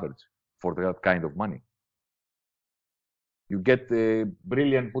Kai Havertz for that kind of money. You get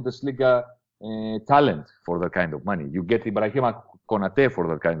brilliant Bundesliga talent for that kind of money. You get Ibrahima Konate for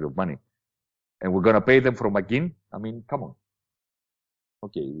that kind of money. And we're going to pay them for McGinn? I mean, come on.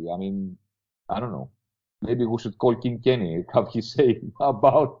 Okay, I mean, I don't know. Maybe we should call King Kenny, have his say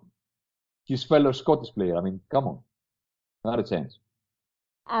about his fellow Scottish player. I mean, come on. Not a chance.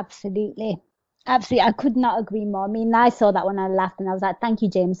 Absolutely. Absolutely. I could not agree more. I mean, I saw that one, I laughed and I was like, thank you,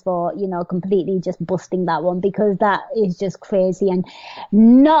 James, for, completely just busting that one, because that is just crazy and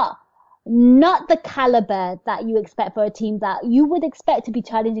not the caliber that you expect for a team that you would expect to be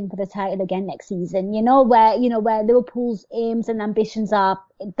challenging for the title again next season, where Liverpool's aims and ambitions are.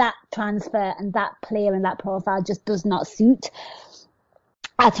 That transfer and that player and that profile just does not suit.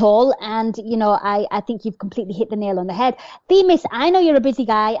 at all. And, I think you've completely hit the nail on the head. Themis, I know you're a busy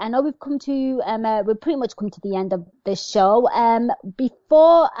guy. I know we've pretty much come to the end of the show.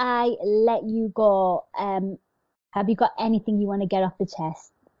 Before I let you go, have you got anything you want to get off your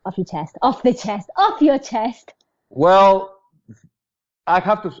chest? Well, I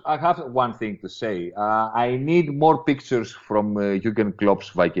have one thing to say. I need more pictures from Jurgen Klopp's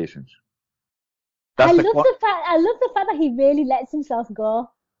vacations. I love the fact that he really lets himself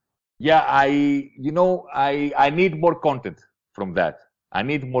go. Yeah, I need more content from that. I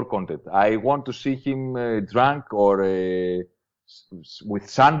need more content. I want to see him drunk or with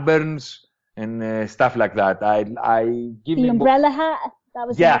sunburns and stuff like that. I give the me umbrella hat. That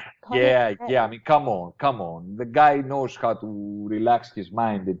was yeah. I mean, come on. The guy knows how to relax his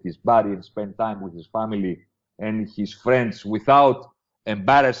mind and his body and spend time with his family and his friends without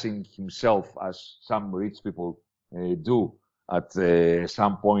embarrassing himself as some rich people do at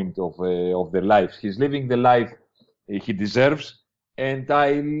some point of their lives. He's living the life he deserves, and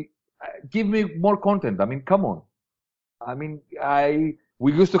give me more content. I mean, come on. I mean,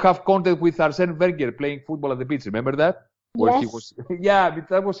 we used to have content with Arsene Wenger playing football at the beach. Remember that? Where yes. He was, yeah, I mean,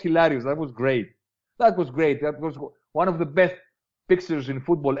 that was hilarious. That was great. That was one of the best pictures in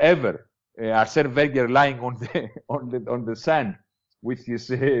football ever. Arsene Wenger lying on the sand with his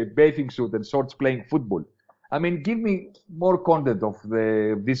bathing suit and shorts playing football. I mean, give me more content of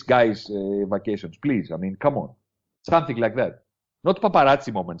this guy's vacations, please. I mean, come on. Something like that. Not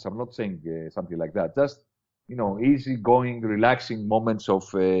paparazzi moments. I'm not saying something like that. Just, easy-going, relaxing moments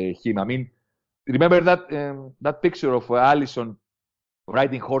of him. I mean, remember that picture of Alisson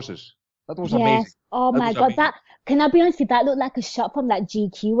riding horses? That was amazing. Oh my God, can I be honest with you, that looked like a shot from like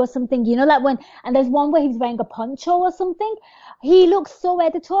GQ or something, like and there's one where he's wearing a poncho or something. He looks so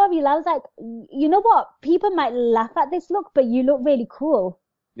editorial. I was like, you know what? People might laugh at this look, but you look really cool.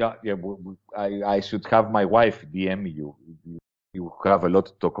 Yeah. I should have my wife DM you. You have a lot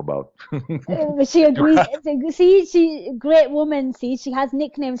to talk about. She agrees. See, she great woman. See, she has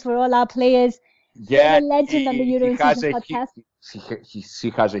nicknames for all our players. Yeah, a legend on the Euro podcast. She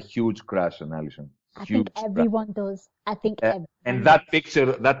has a huge crush on Alisson. I think everyone does. And that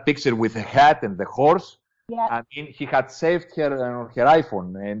picture with the hat and the horse. Yeah. I mean, he had saved her on her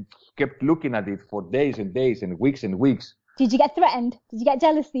iPhone and kept looking at it for days and days and weeks and weeks. Did you get threatened? Did you get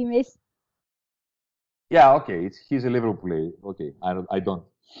jealous, Themis? Yeah, okay. He's a Liverpool player. Okay, I don't.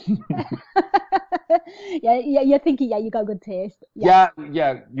 yeah, you're thinking, you got good taste. Yeah.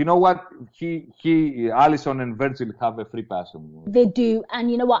 You know what? Alisson and Virgil have a free pass on you. They do, and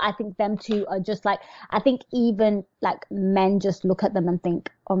you know what? I think them two are just like. I think even like men just look at them and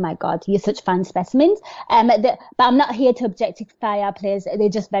think, "Oh my God, you're such fine specimens." But I'm not here to objectify our players. They're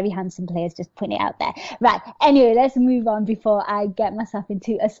just very handsome players. Just putting it out there. Right. Anyway, let's move on before I get myself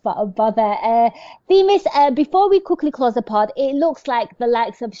into a spot of bother. Themis, before we quickly close the pod, it looks like the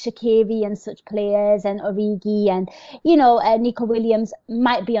likes of Shaqiri and such players and Origi and Nico Williams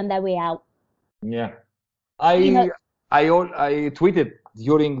might be on their way out. Yeah, I tweeted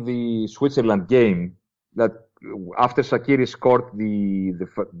during the Switzerland game that after Shaqiri scored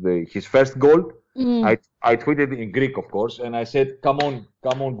his first goal, I tweeted in Greek, of course, and I said, "Come on,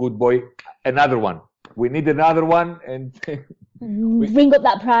 good boy, another one. We need another one, and bring up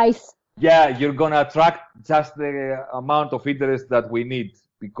that price." Yeah, you're gonna attract just the amount of interest that we need,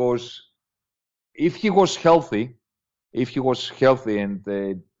 because if he was healthy and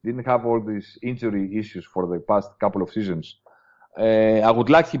didn't have all these injury issues for the past couple of seasons, I would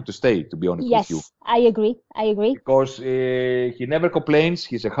like him to stay, to be honest with you. Yes, I agree. Because he never complains,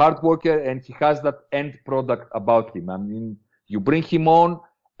 he's a hard worker, and he has that end product about him. I mean, you bring him on,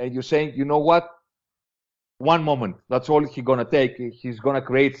 and you're saying, you know what? One moment, that's all he's going to take. He's going to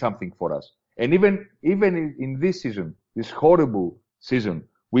create something for us. And even in this season, this horrible season,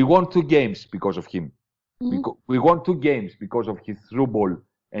 we won 2 games because of him. Mm-hmm. We won 2 games because of his through ball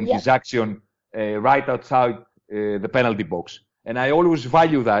and his action right outside the penalty box. And I always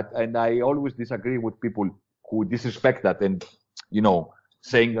value that, and I always disagree with people who disrespect that and,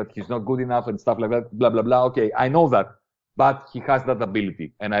 saying that he's not good enough and stuff like that, blah, blah, blah. Okay, I know that, but he has that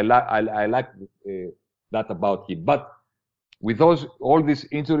ability, and I like that about him. But with all these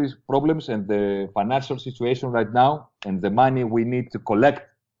injuries problems and the financial situation right now and the money we need to collect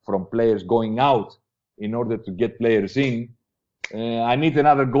from players going out in order to get players in, I need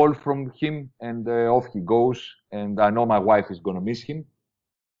another goal from him, and off he goes. And I know my wife is going to miss him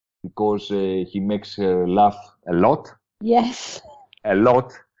because he makes her laugh a lot. Yes. A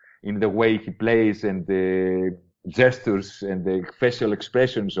lot in the way he plays and the gestures and the facial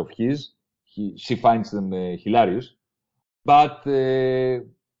expressions of his. She finds them hilarious. But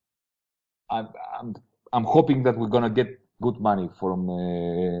I'm hoping that we're gonna get good money from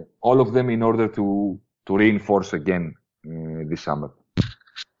all of them in order to reinforce again this summer.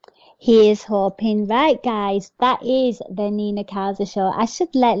 Here's hoping. Right, guys, that is the Nina Kauser show. I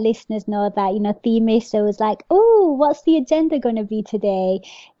should let listeners know that, Themis was like, oh, what's the agenda going to be today?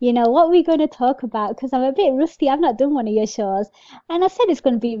 What are we going to talk about? Because I'm a bit rusty. I've not done one of your shows. And I said it's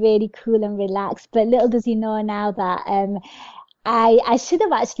going to be really cool and relaxed. But little does he know now that I should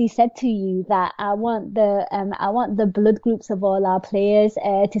have actually said to you that I want the blood groups of all our players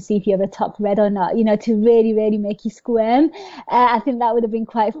to see if you're a top red or not, to really, really make you squirm. I think that would have been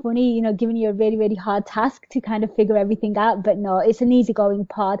quite funny, giving you a really, really hard task to kind of figure everything out. But no, it's an easygoing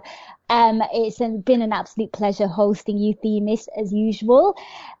pod. It's been an absolute pleasure hosting you, Themis, as usual.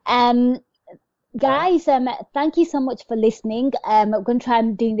 Guys, thank you so much for listening. I'm going to try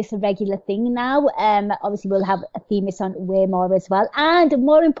and doing this a regular thing now. Obviously we'll have a Themis on way more as well. And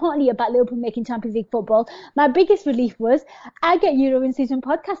more importantly about Liverpool making Champions League football, my biggest relief was I get Euro in Season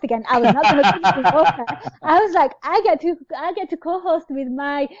podcast again. I was not going to finish it over. I was like, I get to co-host with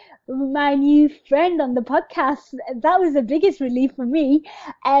my new friend on the podcast. That was the biggest relief for me.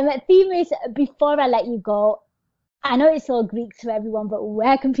 Themis, before I let you go, I know it's all Greek to everyone, but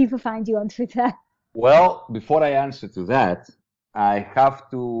where can people find you on Twitter? Well, before I answer to that, I have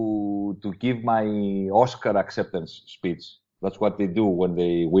to give my Oscar acceptance speech. That's what they do when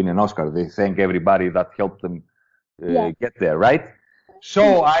they win an Oscar. They thank everybody that helped them get there, right?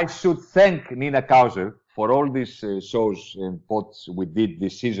 So I should thank Nina Kauser for all these shows and pods we did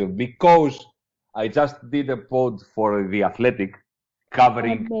this season, because I just did a pod for The Athletic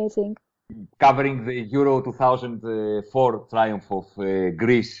covering the Euro 2004 triumph of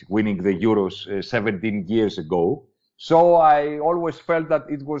Greece, winning the Euros 17 years ago. So I always felt that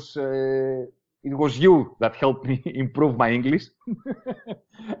it was you that helped me improve my English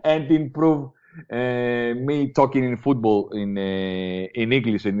and improve me talking in football in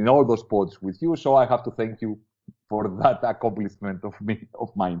English and in all those pods with you. So I have to thank you for that accomplishment of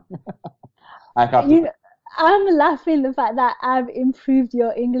mine. I have to. I'm laughing the fact that I've improved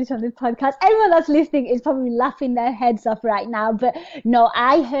your English on this podcast. Everyone that's listening is probably laughing their heads off right now. But no,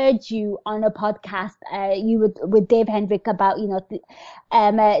 I heard you on a podcast, you with Dave Hendrick about,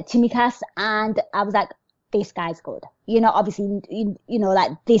 Tsimikas, and I was like, this guy's good. Obviously,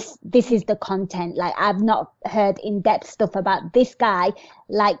 like this is the content. Like, I've not heard in-depth stuff about this guy.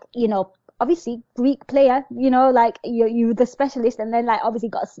 Like, obviously Greek player, like you were the specialist, and then like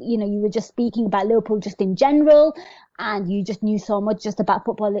obviously you were just speaking about Liverpool just in general, and you just knew so much just about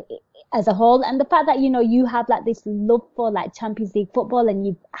football as a whole. And the fact that, you have like this love for like Champions League football, and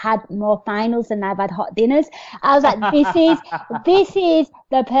you've had more finals than I've had hot dinners. I was like, this is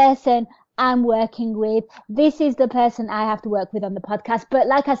the person I'm working with. This is the person I have to work with on the podcast. But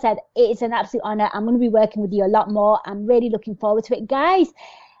like I said, it's an absolute honor. I'm going to be working with you a lot more. I'm really looking forward to it, guys.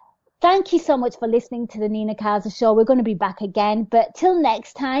 Thank you so much for listening to the Nina Kauser show. We're going to be back again. But till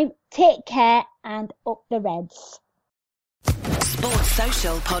next time, take care and up the Reds. Sports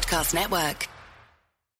Social Podcast Network.